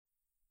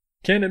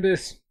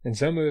Cannabis and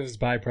some of its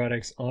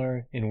byproducts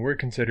are and were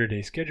considered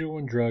a Schedule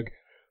I drug,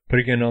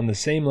 putting it on the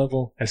same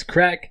level as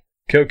crack,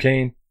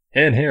 cocaine,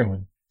 and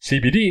heroin.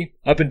 CBD,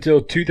 up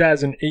until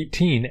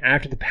 2018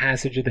 after the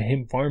passage of the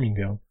hemp farming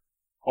bill,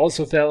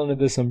 also fell under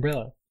this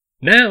umbrella.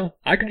 Now,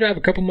 I can drive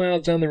a couple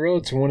miles down the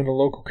road to one of the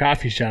local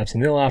coffee shops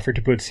and they'll offer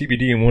to put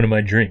CBD in one of my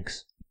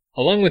drinks.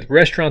 Along with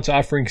restaurants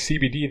offering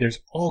CBD, there's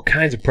all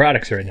kinds of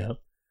products right now.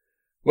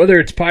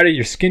 Whether it's part of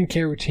your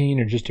skincare routine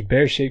or just a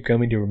bear-shaped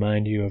gummy to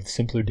remind you of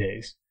simpler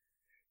days,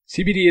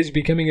 CBD is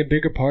becoming a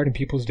bigger part in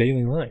people's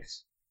daily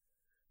lives.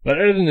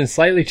 But other than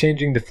slightly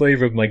changing the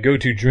flavor of my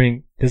go-to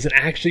drink, does it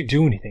actually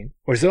do anything?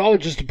 Or is it all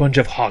just a bunch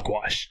of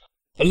hogwash?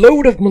 A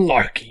load of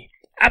malarkey?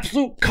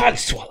 Absolute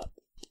codswallop?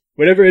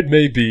 Whatever it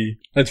may be,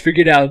 let's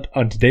figure it out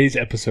on today's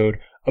episode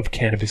of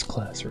Cannabis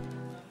Classroom.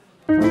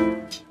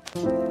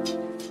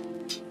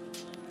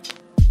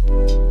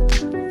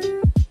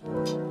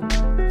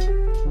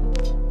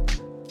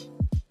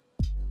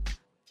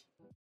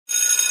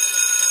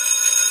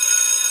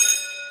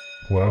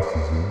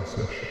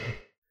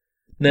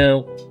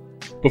 Now,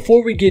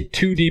 before we get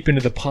too deep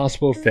into the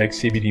possible effects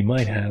CBD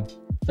might have,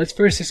 let's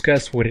first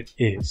discuss what it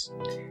is.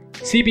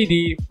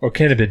 CBD, or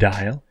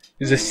cannabidiol,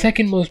 is the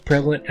second most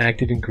prevalent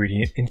active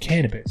ingredient in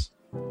cannabis.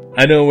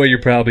 I know what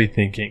you're probably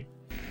thinking.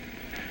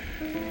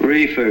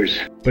 Reefers.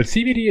 But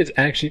CBD is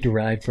actually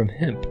derived from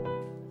hemp.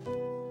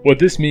 What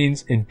this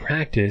means in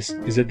practice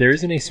is that there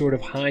isn't a sort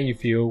of high you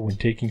feel when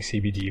taking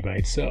CBD by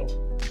itself.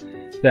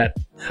 That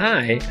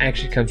high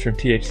actually comes from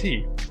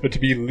THC, but to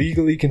be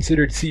legally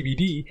considered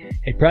CBD,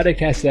 a product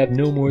has to have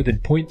no more than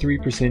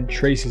 0.3%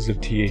 traces of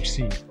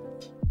THC.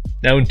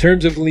 Now, in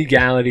terms of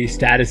legality,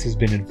 status has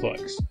been in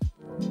flux.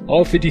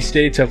 All 50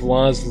 states have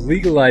laws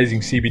legalizing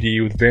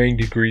CBD with varying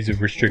degrees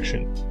of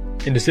restriction.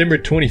 In December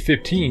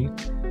 2015,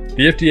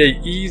 the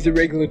FDA eased the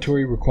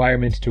regulatory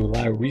requirements to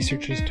allow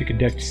researchers to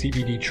conduct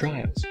CBD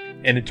trials.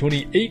 And in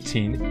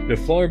 2018, the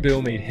Farm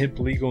Bill made hemp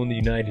legal in the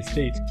United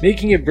States,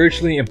 making it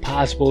virtually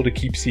impossible to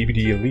keep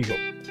CBD illegal.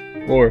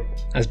 Or,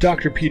 as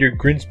Dr. Peter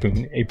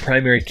Grinspoon, a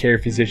primary care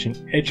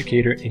physician,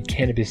 educator, and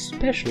cannabis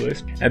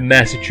specialist at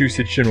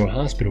Massachusetts General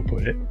Hospital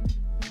put it,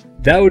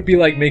 that would be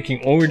like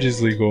making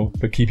oranges legal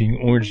but keeping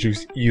orange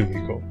juice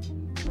illegal.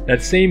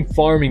 That same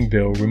farming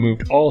bill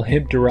removed all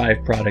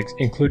hemp-derived products,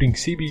 including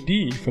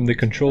CBD, from the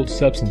Controlled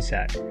Substance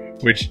Act,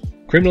 which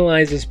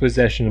criminalizes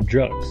possession of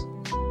drugs.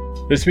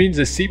 This means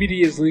that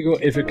CBD is legal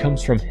if it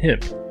comes from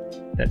hemp,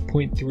 that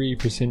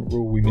 0.3%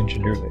 rule we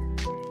mentioned earlier,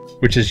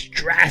 which has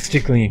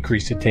drastically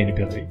increased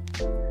attainability.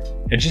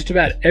 In just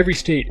about every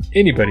state,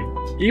 anybody,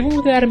 even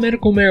without a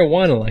medical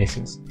marijuana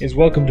license, is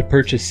welcome to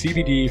purchase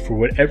CBD for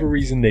whatever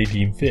reason they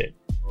deem fit.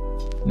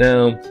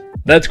 Now,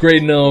 that's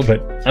great and all,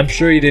 but I'm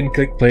sure you didn't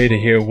click play to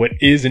hear what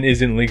is and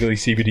isn't legally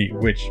CBD,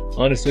 which,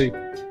 honestly,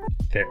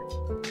 fair.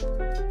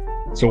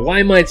 So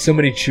why might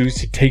somebody choose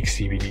to take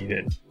CBD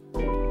then?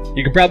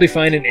 You can probably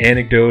find an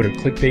anecdote or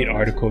clickbait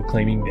article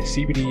claiming that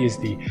CBD is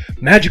the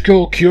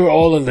magical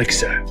cure-all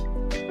elixir.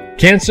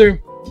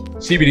 Cancer?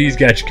 CBD's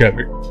got you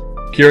covered.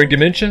 Curing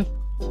dementia?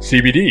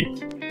 CBD.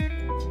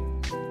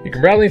 You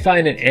can probably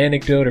find an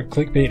anecdote or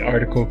clickbait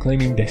article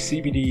claiming that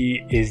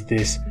CBD is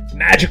this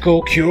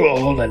magical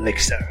cure-all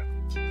elixir.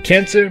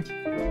 Cancer?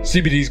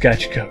 CBD's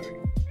got you covered.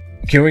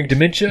 Curing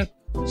dementia?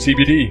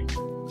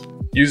 CBD.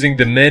 Using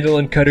the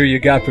mandolin cutter you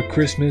got for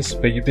Christmas,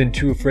 but you've been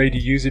too afraid to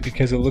use it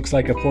because it looks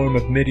like a form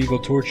of medieval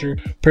torture,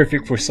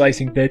 perfect for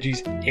slicing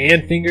veggies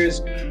and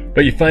fingers,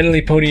 but you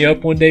finally pony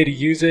up one day to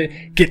use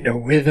it, getting a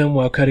rhythm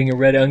while cutting a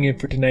red onion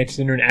for tonight's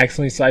dinner and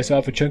accidentally slice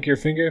off a chunk of your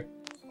finger?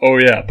 Oh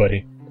yeah,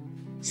 buddy.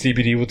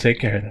 CBD will take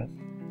care of that.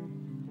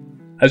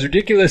 As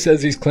ridiculous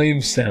as these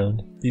claims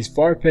sound, these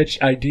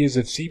far-fetched ideas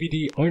of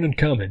CBD aren't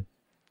uncommon.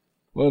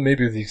 Well,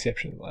 maybe with the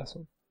exception of the last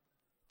one.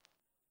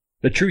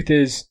 The truth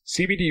is,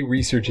 CBD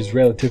research is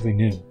relatively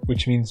new,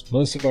 which means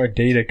most of our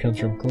data comes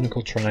from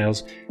clinical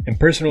trials and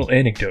personal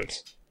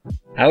anecdotes.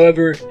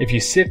 However, if you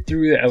sift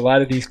through a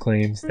lot of these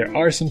claims, there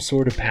are some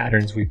sort of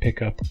patterns we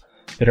pick up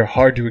that are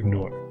hard to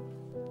ignore.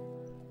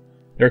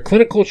 There are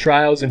clinical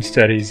trials and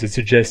studies that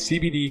suggest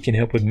CBD can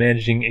help with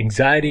managing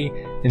anxiety,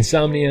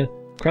 insomnia,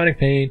 chronic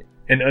pain,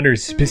 and under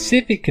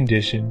specific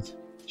conditions,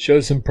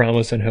 shows some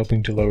promise on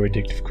helping to lower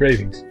addictive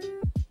cravings.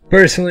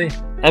 Personally,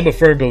 I'm a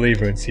firm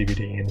believer in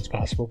CBD and its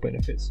possible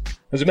benefits.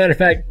 As a matter of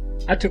fact,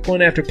 I took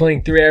one after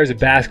playing 3 hours of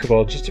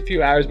basketball just a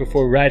few hours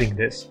before writing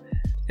this.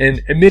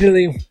 And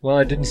admittedly, while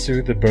it didn't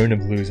soothe the burn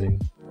of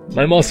losing,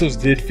 my muscles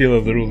did feel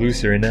a little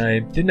looser and I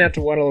didn't have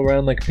to waddle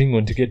around like a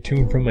penguin to get to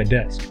and from my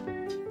desk.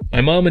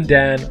 My mom and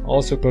dad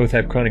also both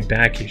have chronic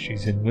back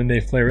issues, and when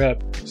they flare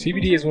up,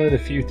 CBD is one of the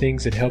few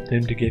things that help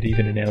them to get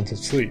even an ounce of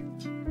sleep.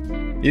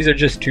 These are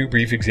just two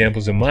brief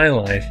examples of my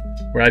life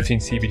where I've seen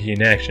CBD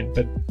in action,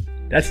 but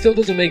that still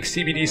doesn't make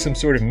CBD some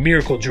sort of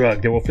miracle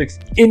drug that will fix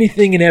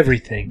anything and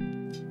everything.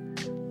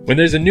 When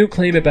there's a new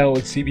claim about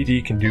what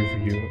CBD can do for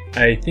you,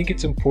 I think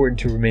it's important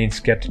to remain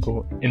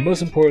skeptical and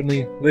most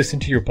importantly, listen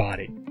to your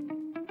body.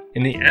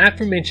 In the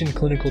aforementioned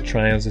clinical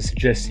trials that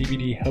suggest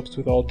CBD helps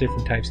with all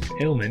different types of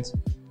ailments,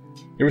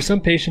 there were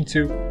some patients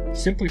who,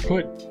 simply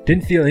put,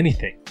 didn't feel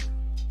anything.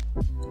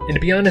 And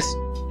to be honest,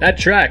 that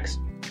tracks.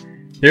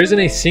 There isn't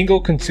a single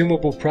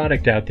consumable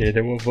product out there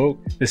that will evoke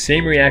the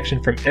same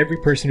reaction from every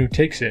person who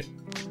takes it.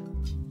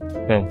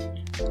 Well,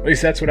 at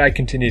least that's what I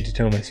continued to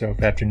tell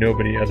myself after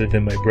nobody other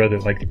than my brother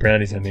liked the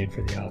brownies I made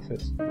for the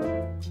office.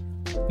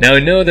 Now I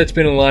know that's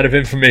been a lot of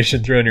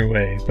information thrown your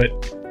way,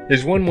 but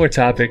there's one more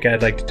topic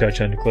I'd like to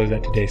touch on to close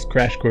out today's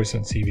crash course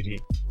on CBD.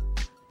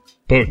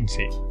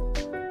 Potency.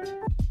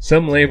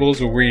 Some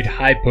labels will read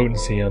high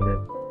potency on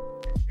them.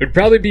 It would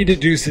probably be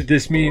deduced that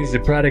this means the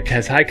product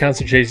has high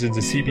concentrations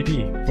of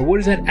CBD, but what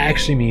does that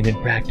actually mean in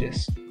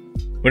practice?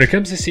 When it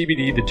comes to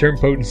CBD, the term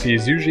potency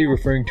is usually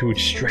referring to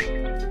its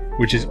strength,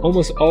 which is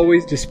almost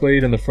always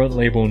displayed on the front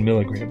label in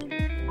milligrams.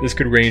 This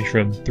could range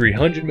from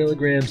 300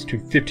 milligrams to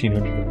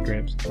 1500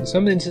 milligrams, in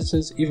some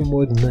instances even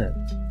more than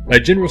that. By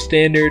general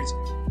standards,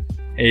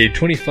 a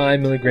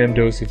 25 milligram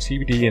dose of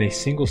CBD in a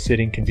single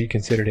sitting can be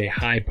considered a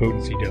high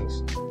potency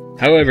dose.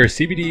 However,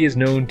 CBD is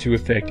known to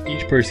affect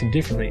each person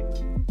differently.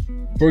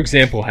 For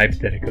example,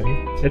 hypothetically,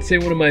 let's say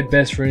one of my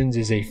best friends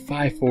is a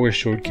 5'4"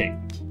 short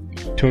king.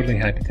 Totally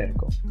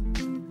hypothetical.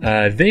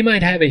 They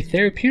might have a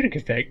therapeutic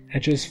effect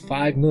at just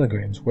 5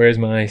 milligrams, whereas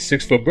my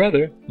 6-foot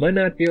brother might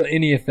not feel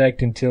any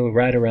effect until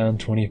right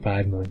around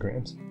 25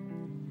 milligrams.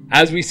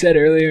 As we said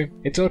earlier,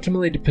 it's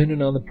ultimately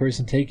dependent on the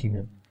person taking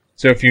them.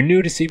 So if you're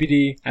new to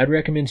CBD, I'd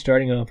recommend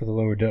starting off with a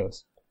lower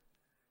dose.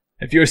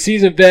 If you're a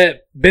seasoned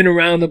vet, been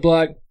around the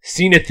block,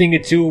 seen a thing or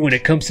two when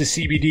it comes to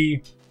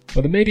CBD,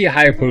 well then maybe a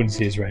higher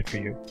potency is right for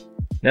you.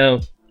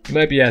 Now, you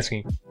might be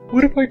asking,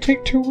 what if I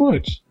take too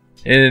much?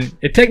 And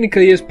it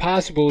technically is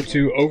possible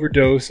to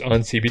overdose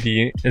on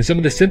CBD, and some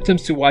of the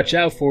symptoms to watch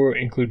out for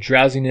include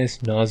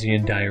drowsiness, nausea,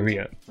 and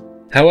diarrhea.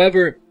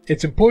 However,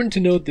 it's important to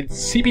note that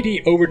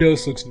CBD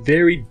overdose looks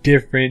very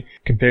different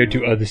compared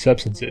to other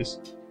substances.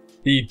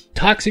 The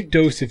toxic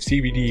dose of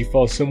CBD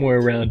falls somewhere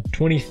around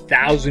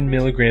 20,000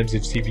 milligrams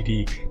of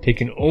CBD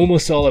taken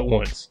almost all at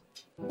once.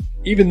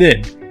 Even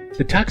then,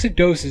 the toxic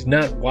dose is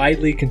not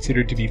widely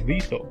considered to be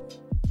lethal.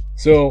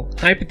 So,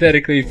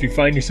 hypothetically, if you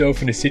find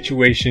yourself in a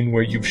situation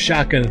where you've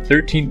shotgunned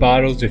 13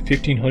 bottles of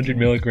 1500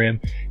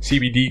 milligram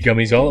CBD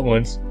gummies all at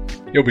once,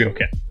 you'll be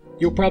okay.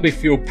 You'll probably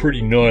feel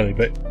pretty gnarly,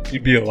 but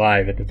you'd be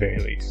alive at the very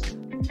least.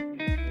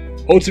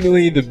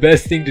 Ultimately, the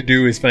best thing to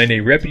do is find a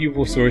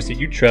reputable source that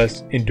you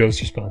trust and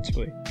dose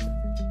responsibly.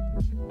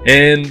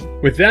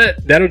 And with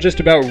that, that'll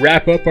just about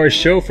wrap up our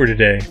show for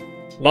today.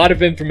 A lot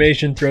of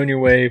information thrown your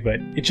way,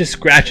 but it just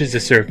scratches the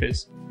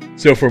surface.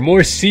 So for more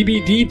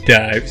CBD deep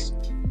dives,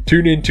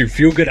 tune in to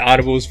Feel Good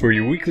Audibles for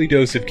your weekly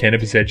dose of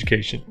cannabis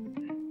education.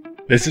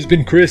 This has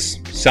been Chris,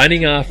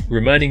 signing off,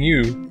 reminding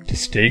you to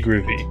stay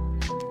groovy.